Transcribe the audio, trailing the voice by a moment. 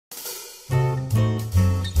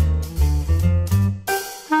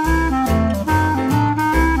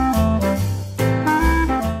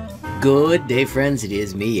Good day, friends. It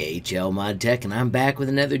is me, HLModTech, and I'm back with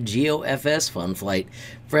another GeoFS fun flight.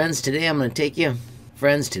 Friends, today I'm going to take you.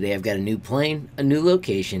 Friends, today I've got a new plane, a new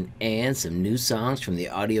location, and some new songs from the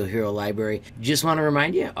Audio Hero library. Just want to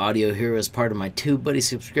remind you, Audio Hero is part of my TubeBuddy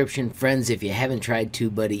subscription. Friends, if you haven't tried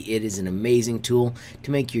TubeBuddy, it is an amazing tool to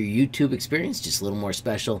make your YouTube experience just a little more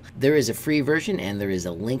special. There is a free version, and there is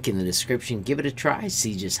a link in the description. Give it a try,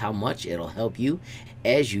 see just how much it'll help you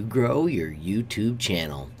as you grow your YouTube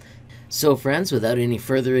channel. So friends, without any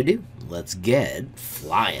further ado, let's get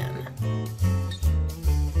flying.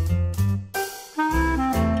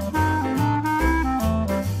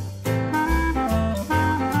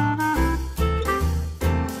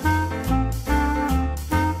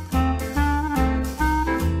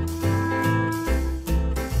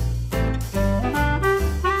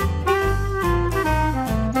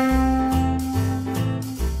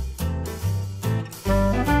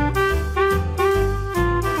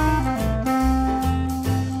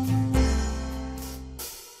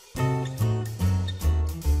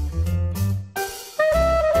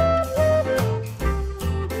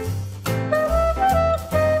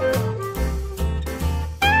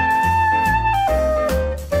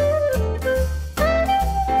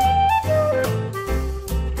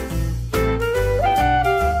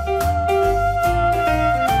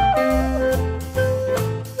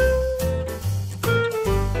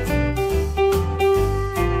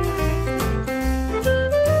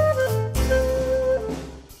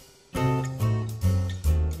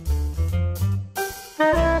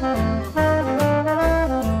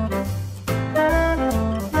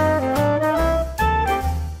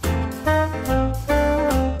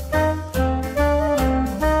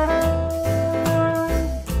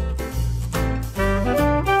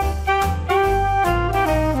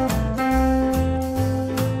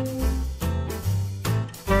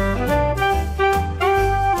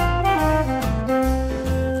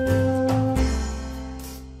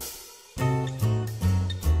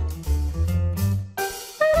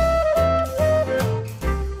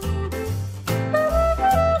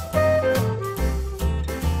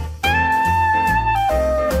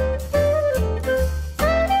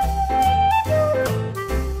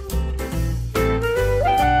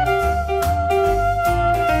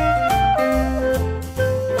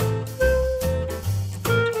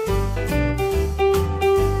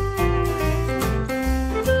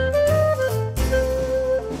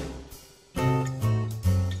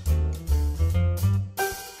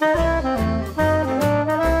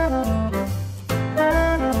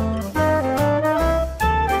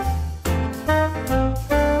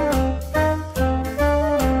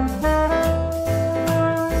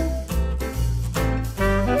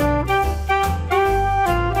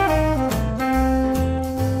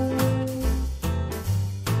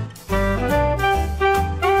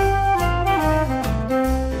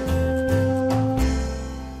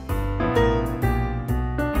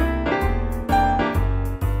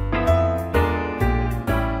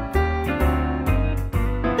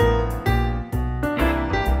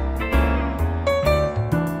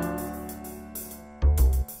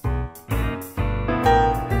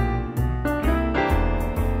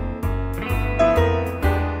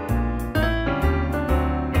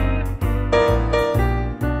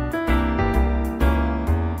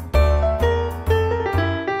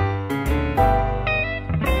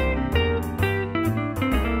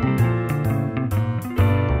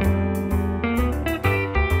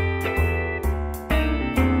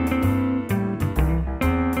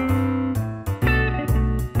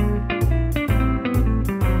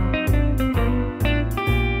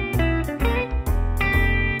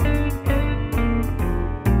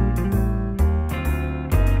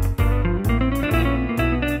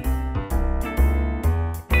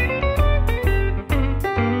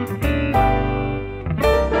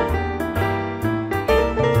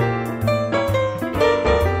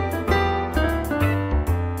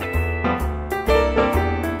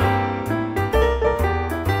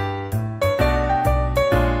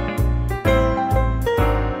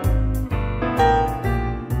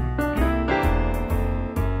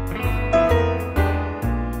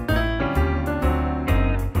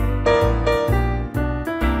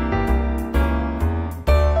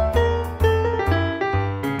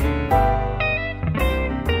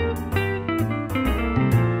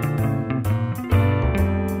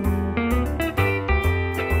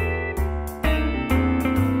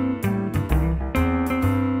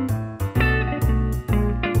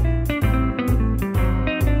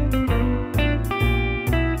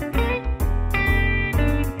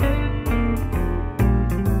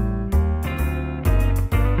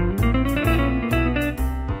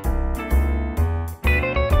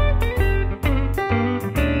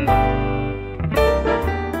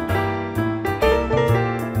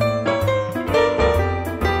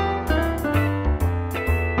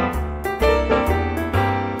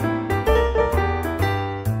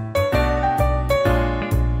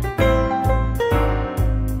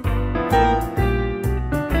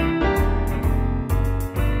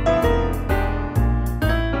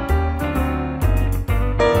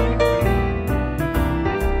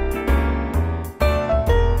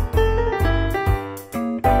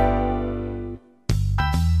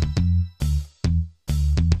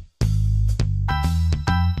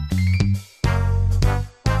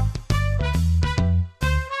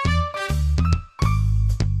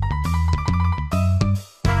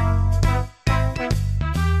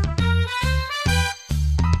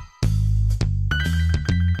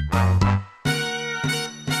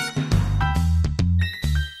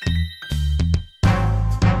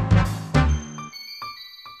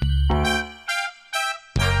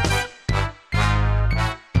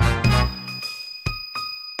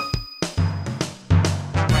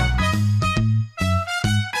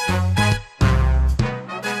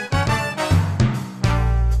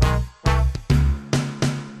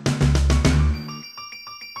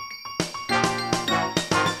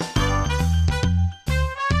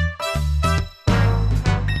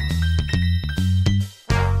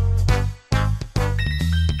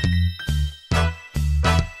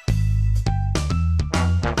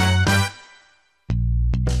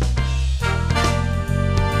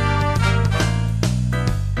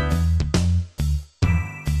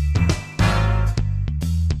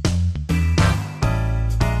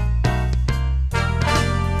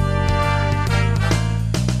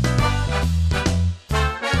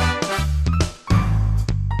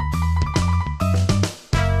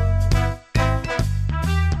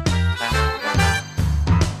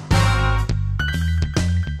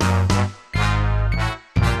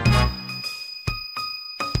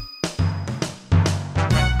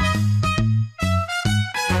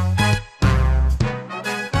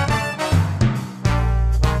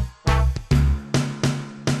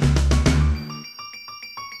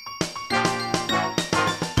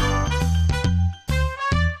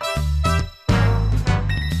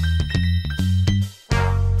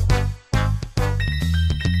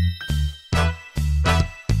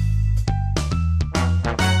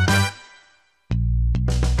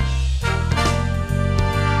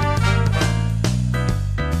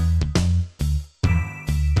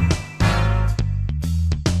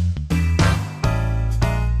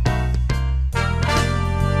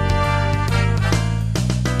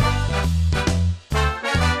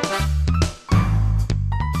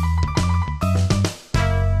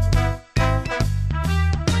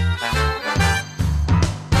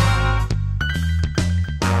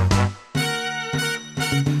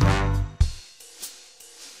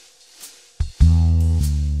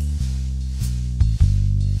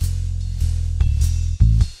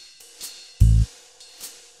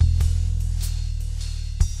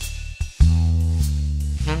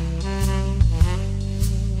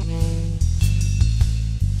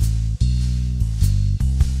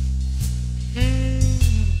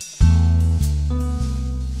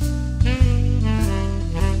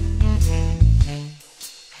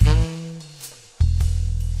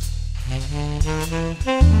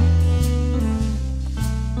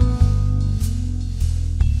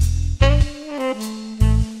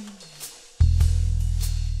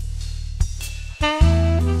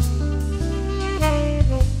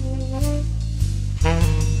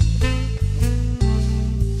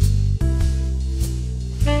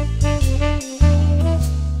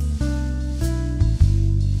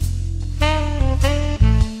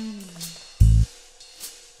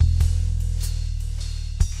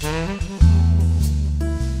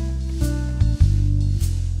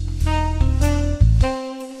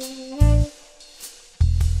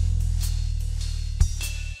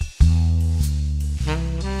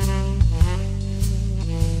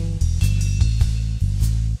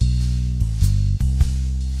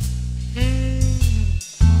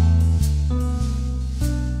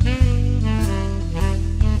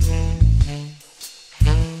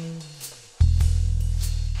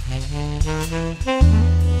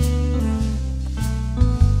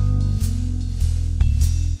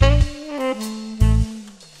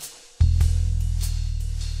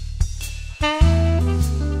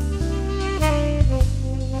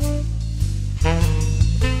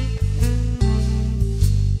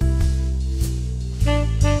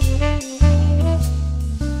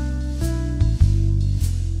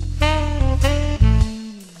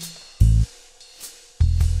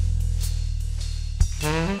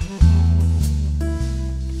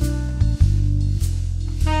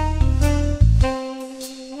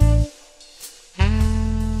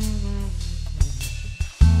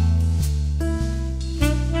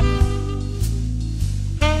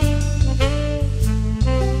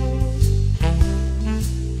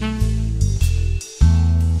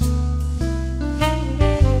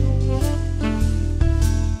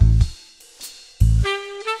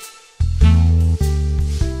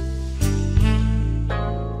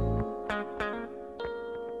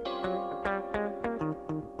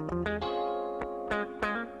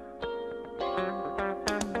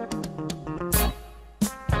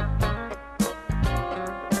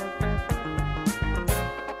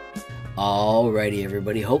 Alrighty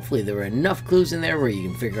everybody, hopefully there were enough clues in there where you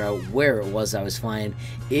can figure out where it was I was flying.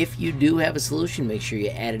 If you do have a solution, make sure you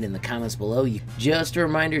add it in the comments below. Just a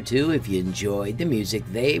reminder too, if you enjoyed the music,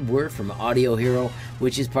 they were from Audio Hero,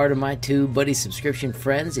 which is part of my TubeBuddy subscription.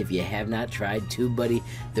 Friends, if you have not tried TubeBuddy,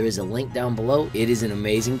 there is a link down below. It is an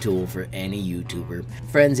amazing tool for any YouTuber.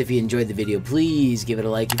 Friends, if you enjoyed the video, please give it a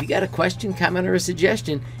like. If you got a question, comment, or a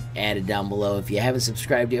suggestion, add it down below. If you haven't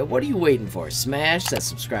subscribed yet, what are you waiting for? Smash that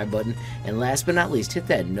subscribe button, and last but not least, hit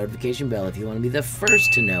that notification bell if you want to be the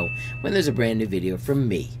first to know when there's a brand new video from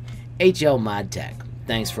me, HLModTech.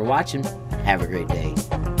 Thanks for watching. Have a great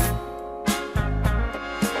day.